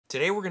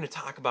Today we're going to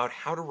talk about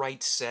how to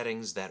write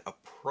settings that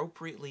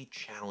appropriately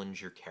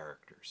challenge your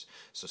characters.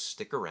 So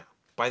stick around.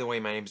 By the way,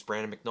 my name is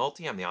Brandon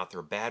McNulty. I'm the author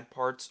of Bad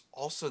Parts,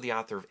 also the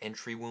author of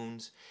Entry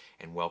Wounds,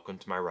 and welcome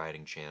to my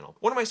writing channel.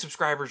 One of my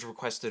subscribers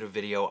requested a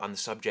video on the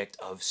subject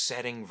of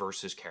setting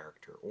versus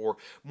character, or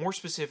more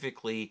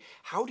specifically,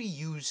 how to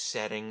use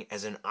setting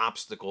as an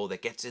obstacle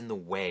that gets in the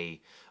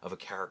way of a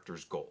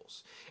character's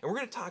goals. And we're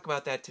going to talk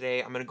about that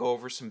today. I'm going to go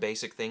over some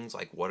basic things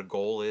like what a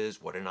goal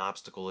is, what an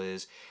obstacle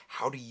is,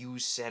 how to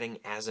use setting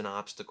as an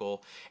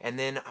obstacle, and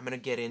then I'm going to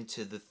get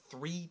into the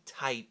 3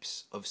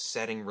 types of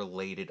setting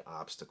related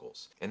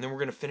obstacles. And then we're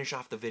going to finish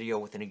off the video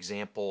with an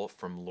example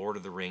from Lord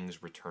of the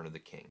Rings: Return of the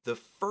King. The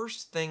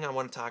first thing I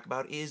want to talk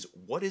about is,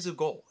 what is a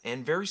goal?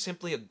 And very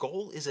simply, a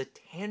goal is a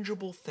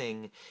tangible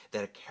thing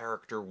that a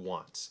character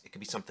wants. It could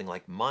be something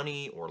like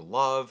money or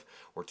love,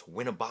 or to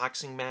win a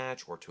boxing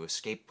match, or to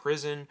escape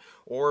prison,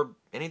 or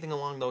anything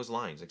along those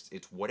lines.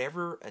 It's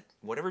whatever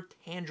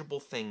tangible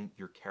thing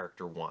your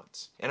character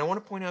wants. And I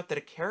want to point out that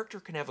a character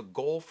can have a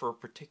goal for a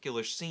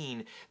particular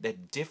scene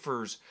that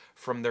differs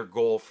from their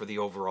goal for the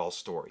overall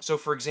story. So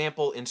for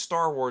example, in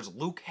Star Wars,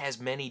 Luke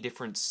has many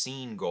different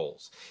scene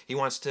goals. He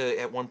wants to,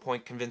 at one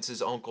point, convince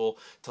his uncle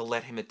to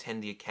let him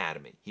attend the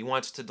academy. He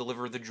wants to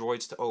deliver the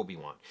droids to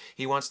Obi-Wan.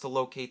 He wants to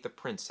locate the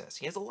princess.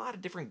 He has a lot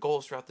of different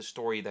goals throughout the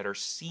story that are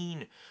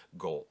scene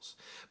goals.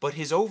 But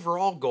his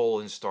overall goal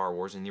in Star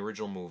Wars, in the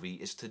original movie,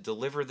 is to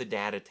deliver the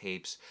data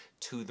tapes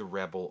to the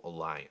Rebel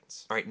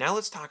Alliance. Alright, now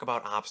let's talk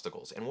about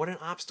obstacles. And what an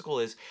obstacle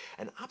is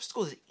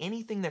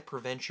anything that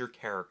prevents your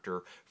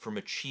character from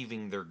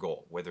achieving their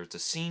goal, whether it's a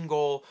scene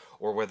goal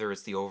or whether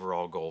it's the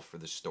overall goal for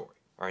the story.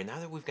 Alright, now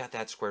that we've got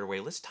that squared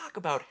away, let's talk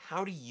about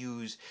how to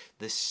use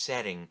the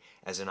setting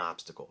as an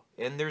obstacle.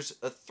 And there's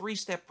a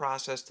 3-step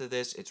process to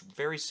this. It's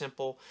very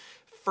simple.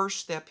 First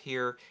step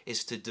here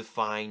is to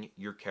define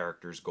your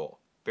character's goal.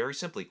 Very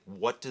simply,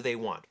 what do they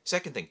want?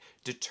 Second thing,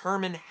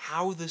 determine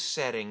how the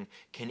setting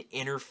can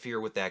interfere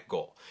with that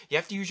goal. You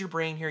have to use your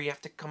brain here. You have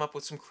to come up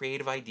with some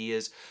creative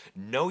ideas.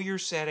 Know your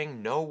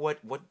setting. Know what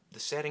the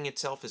setting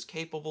itself is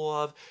capable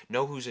of.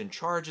 Know who's in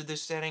charge of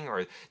this setting,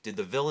 or did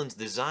the villains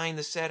design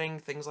the setting?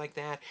 Things like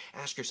that.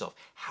 Ask yourself,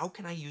 how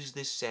can I use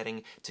this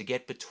setting to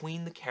get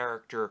between the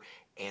character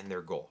and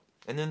their goal?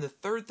 And then the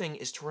third thing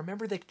is to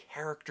remember that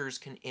characters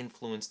can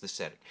influence the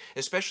setting,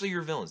 especially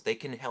your villains. They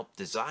can help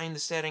design the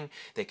setting,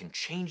 they can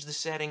change the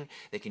setting,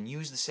 they can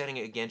use the setting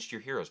against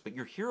your heroes. But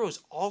your heroes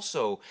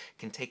also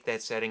can take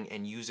that setting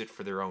and use it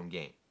for their own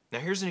gain. Now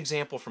here's an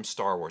example from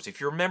Star Wars.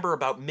 If you remember,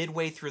 about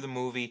midway through the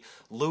movie,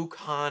 Luke,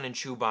 Han, and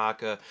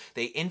Chewbacca,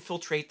 they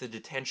infiltrate the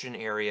detention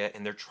area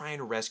and they're trying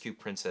to rescue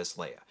Princess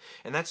Leia.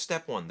 And that's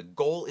step 1. The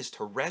goal is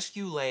to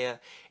rescue Leia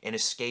and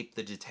escape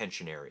the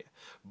detention area.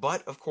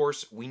 But, of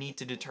course, we need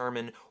to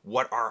determine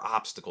what our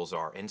obstacles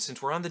are. And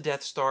since we're on the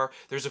Death Star,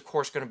 there's of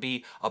course going to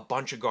be a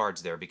bunch of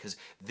guards there because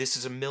this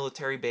is a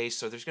military base,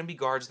 so there's going to be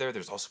guards there.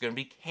 There's also going to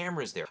be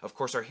cameras there. Of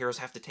course, our heroes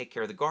have to take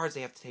care of the guards.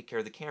 They have to take care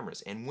of the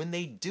cameras. And when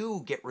they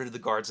do get rid of the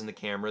guards and the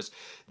cameras,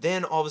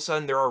 then all of a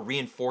sudden there are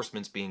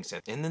reinforcements being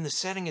sent. And then the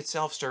setting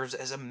itself serves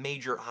as a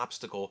major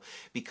obstacle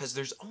because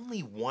there's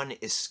only one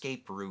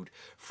escape route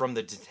from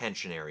the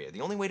detention area.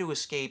 The only way to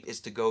escape is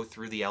to go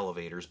through the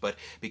elevators, but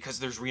because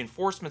there's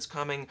reinforcements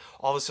coming,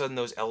 all of a sudden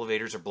those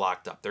elevators are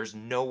blocked up. There's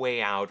no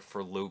way out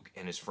for Luke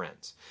and his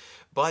friends.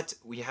 But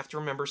we have to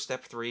remember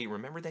step 3.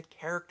 Remember that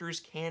characters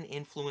can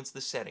influence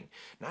the setting.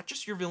 Not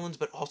just your villains,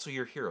 but also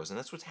your heroes. And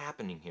that's what's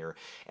happening here.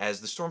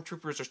 As the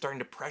stormtroopers are starting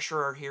to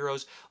pressure our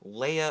heroes,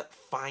 Leia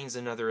finds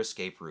another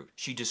escape route.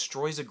 She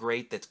destroys a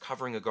grate that's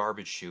covering a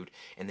garbage chute,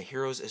 and the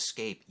heroes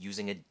escape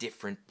using a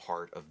different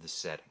part of the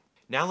setting.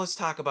 Now let's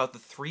talk about the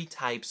 3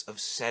 types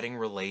of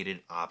setting-related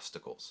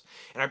obstacles.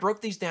 And I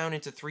broke these down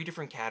into 3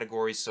 different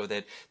categories so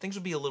that things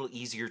would be a little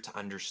easier to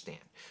understand.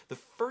 The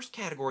first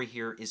category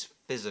here is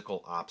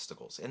physical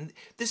obstacles. And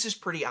this is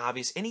pretty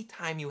obvious.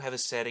 Anytime you have a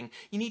setting,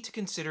 you need to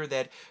consider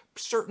that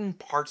certain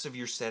parts of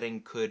your setting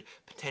could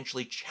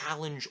potentially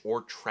challenge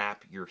or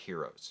trap your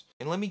heroes.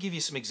 And let me give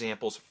you some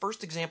examples.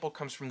 First example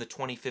comes from the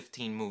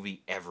 2015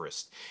 movie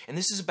Everest. And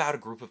this is about a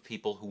group of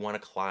people who want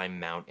to climb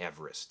Mount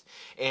Everest.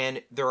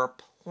 And there are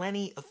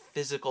plenty of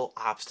physical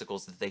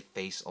obstacles that they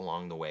face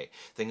along the way.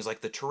 Things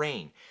like the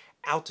terrain,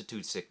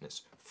 altitude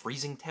sickness,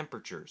 freezing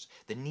temperatures,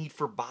 the need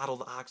for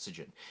bottled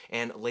oxygen,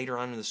 and later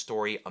on in the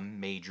story, a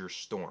major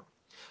storm.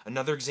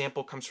 Another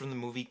example comes from the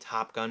movie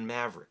Top Gun: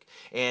 Maverick.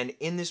 And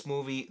in this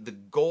movie, the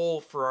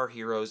goal for our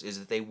heroes is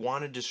that they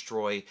want to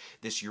destroy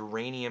this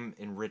uranium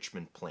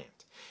enrichment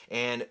plant.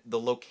 And the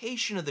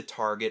location of the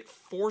target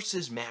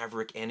forces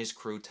Maverick and his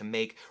crew to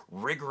make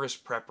rigorous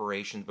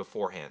preparations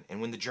beforehand.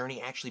 And when the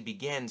journey actually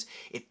begins,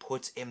 it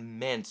puts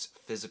immense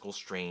physical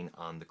strain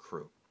on the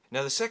crew.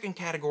 Now, the second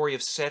category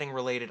of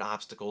setting-related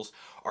obstacles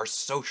are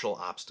social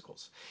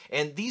obstacles.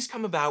 And these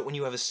come about when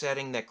you have a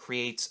setting that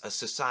creates a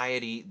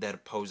society that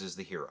opposes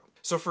the hero.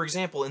 So for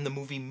example, in the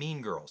movie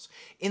Mean Girls,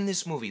 in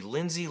this movie,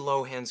 Lindsay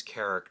Lohan's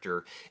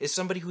character is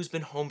somebody who's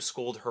been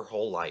homeschooled her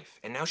whole life,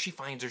 and now she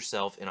finds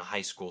herself in a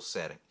high school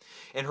setting.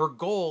 And her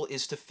goal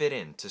is to fit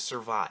in, to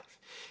survive.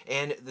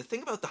 And the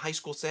thing about the high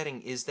school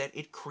setting is that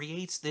it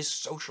creates this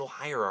social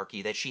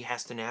hierarchy that she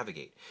has to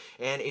navigate.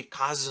 And it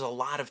causes a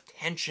lot of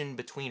tension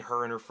between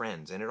her and her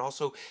friends. And it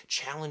also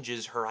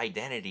challenges her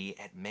identity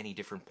at many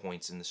different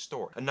points in the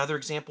story. Another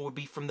example would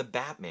be from the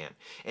Batman.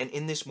 And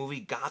in this movie,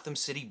 Gotham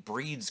City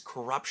breeds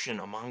corruption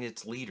among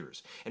its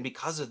leaders. And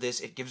because of this,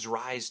 it gives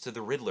rise to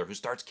the Riddler, who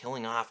starts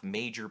killing off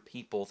major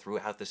people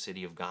throughout the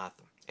city of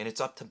Gotham. And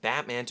it's up to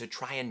Batman to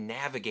try and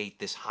navigate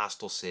this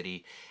hostile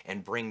city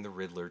and bring the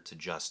Riddler to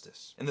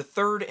justice. And the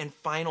third and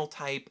final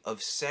type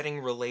of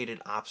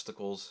setting-related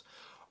obstacles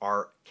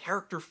are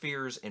character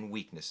fears and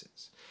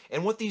weaknesses.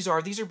 And what these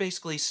are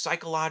basically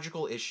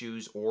psychological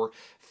issues or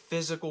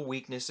physical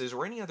weaknesses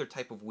or any other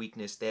type of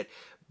weakness that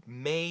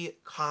may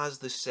cause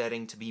the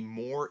setting to be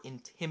more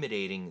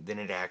intimidating than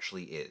it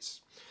actually is.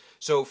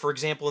 So, for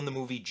example, in the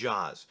movie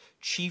Jaws,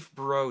 Chief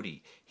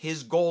Brody,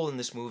 his goal in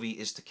this movie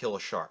is to kill a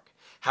shark.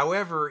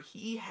 However,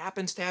 he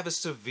happens to have a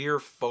severe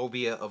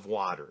phobia of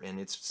water, and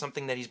it's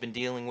something that he's been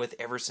dealing with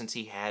ever since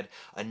he had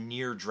a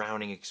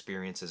near-drowning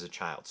experience as a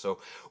child. So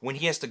when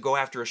he has to go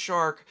after a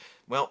shark,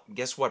 well,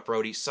 guess what,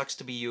 Brody? Sucks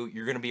to be you.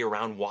 You're going to be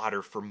around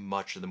water for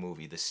much of the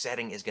movie. The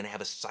setting is going to have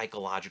a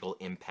psychological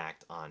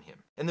impact on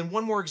him. And then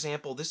one more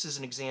example. This is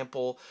an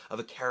example of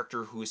a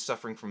character who is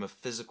suffering from a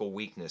physical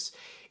weakness.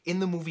 In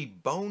the movie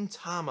Bone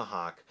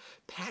Tomahawk,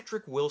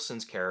 Patrick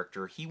Wilson's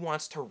character, he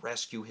wants to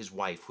rescue his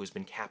wife who has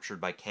been captured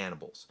by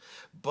cannibals.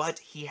 But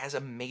he has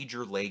a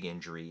major leg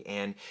injury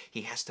and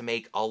he has to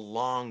make a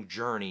long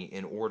journey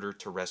in order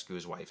to rescue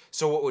his wife.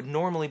 So what would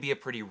normally be a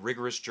pretty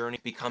rigorous journey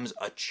becomes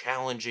a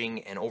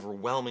challenging and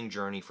overwhelming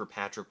journey for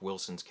Patrick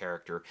Wilson's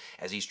character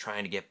as he's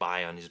trying to get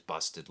by on his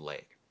busted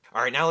leg.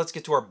 All right, now let's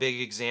get to our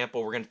big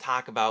example. We're going to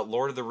talk about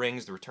Lord of the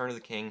Rings, The Return of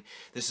the King.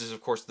 This is, of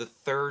course, the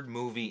third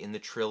movie in the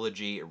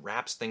trilogy. It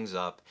wraps things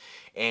up.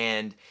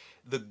 And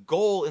the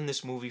goal in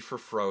this movie for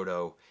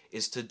Frodo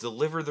is to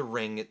deliver the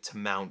ring to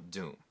Mount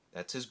Doom.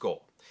 That's his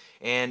goal.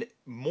 And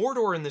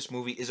Mordor in this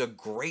movie is a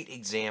great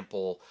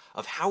example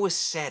of how a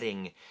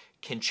setting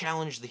can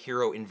challenge the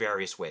hero in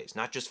various ways,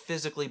 not just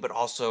physically, but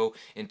also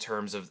in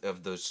terms of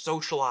those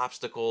social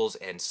obstacles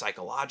and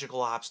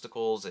psychological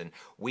obstacles and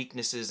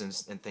weaknesses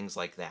and things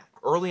like that.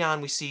 Early on,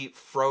 we see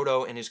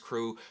Frodo and his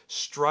crew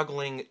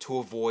struggling to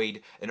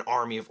avoid an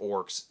army of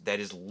orcs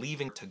that is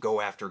leaving to go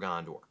after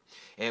Gondor.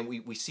 And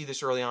we see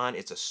this early on.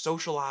 It's a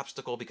social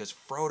obstacle because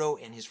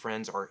Frodo and his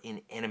friends are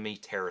in enemy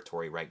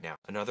territory right now.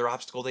 Another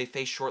obstacle they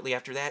face shortly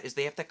after that is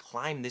they have to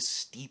climb this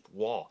steep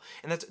wall.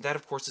 And that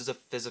of course, is a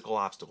physical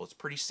obstacle. It's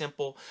pretty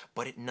simple,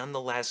 but it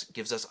nonetheless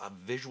gives us a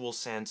visual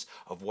sense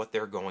of what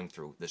they're going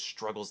through, the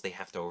struggles they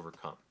have to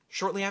overcome.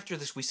 Shortly after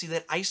this, we see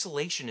that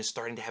isolation is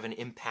starting to have an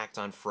impact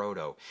on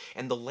Frodo,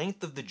 and the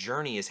length of the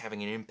journey is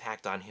having an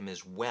impact on him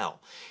as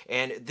well.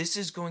 And this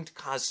is going to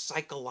cause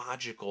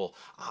psychological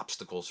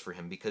obstacles for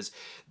him because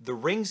the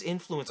ring's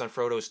influence on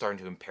Frodo is starting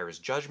to impair his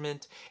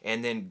judgment,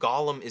 and then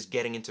Gollum is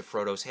getting into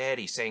Frodo's head.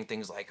 He's saying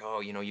things like, oh,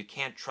 you know, you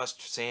can't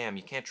trust Sam,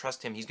 you can't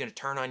trust him, he's going to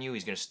turn on you,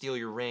 he's going to steal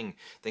your ring,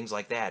 things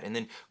like that. And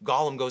then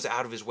Gollum goes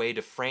out of his way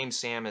to frame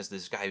Sam as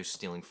this guy who's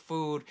stealing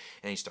food,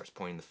 and he starts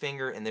pointing the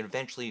finger, and then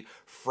eventually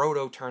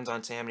Frodo turns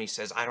on Sam and he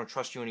says, I don't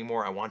trust you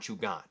anymore, I want you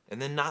gone.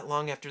 And then not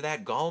long after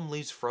that, Gollum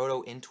leads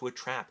Frodo into a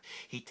trap.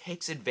 He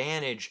takes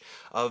advantage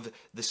of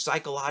the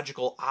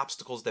psychological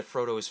obstacles that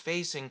Frodo is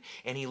facing,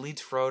 and he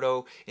leads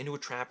Frodo into a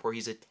trap where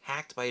he's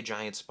attacked by a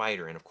giant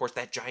spider. And of course,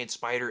 that giant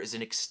spider is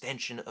an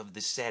extension of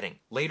the setting.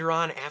 Later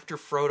on, after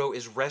Frodo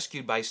is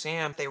rescued by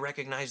Sam, they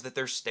recognize that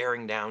they're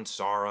staring down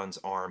Sauron's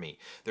army.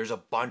 There's a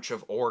bunch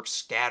of orcs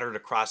scattered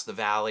across the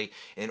valley.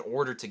 In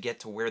order to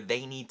get to where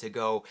they need to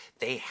go,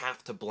 they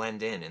have to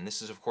blend in. And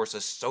this is, of course,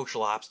 a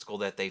social obstacle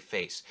that they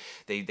face.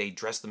 They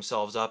dress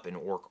themselves up in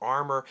orc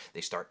armor,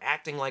 they start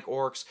acting like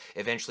orcs,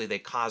 eventually they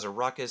cause a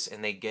ruckus,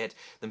 and they get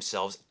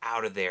themselves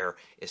out of there,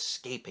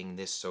 escaping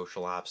this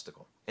social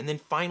obstacle. And then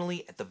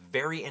finally, at the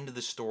very end of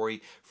the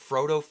story,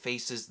 Frodo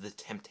faces the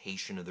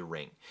temptation of the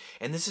ring.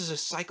 And this is a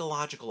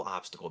psychological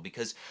obstacle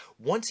because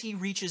once he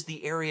reaches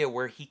the area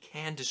where he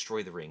can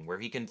destroy the ring, where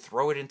he can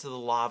throw it into the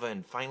lava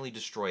and finally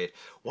destroy it,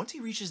 once he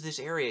reaches this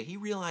area, he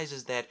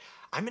realizes that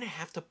I'm going to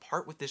have to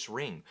part with this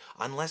ring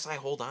unless I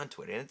hold on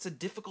to it. And it's a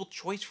difficult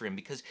choice for him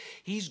because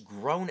he's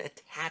grown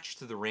attached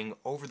to the ring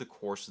over the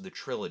course of the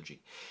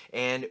trilogy.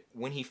 And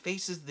when he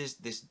faces this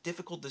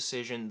difficult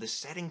decision, the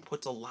setting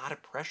puts a lot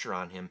of pressure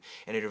on him,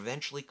 and it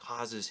eventually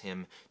causes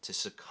him to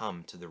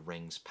succumb to the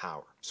ring's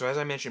power. So as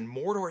I mentioned,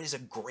 Mordor is a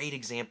great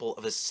example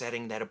of a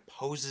setting that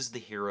opposes the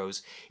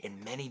heroes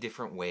in many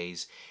different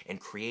ways and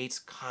creates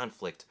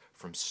conflict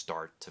from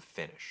start to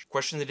finish.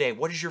 Question of the day: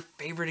 what is your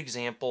favorite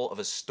example of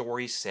a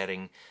story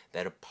setting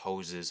that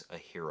opposes a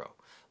hero?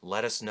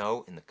 Let us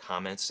know in the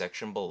comments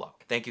section below.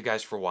 Thank you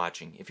guys for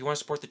watching. If you want to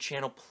support the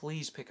channel,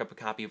 please pick up a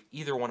copy of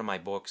either one of my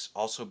books.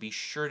 Also, be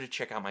sure to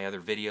check out my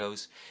other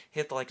videos.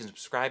 Hit the like and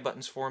subscribe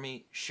buttons for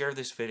me, share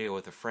this video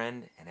with a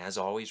friend, and as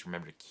always,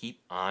 remember to keep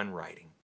on writing.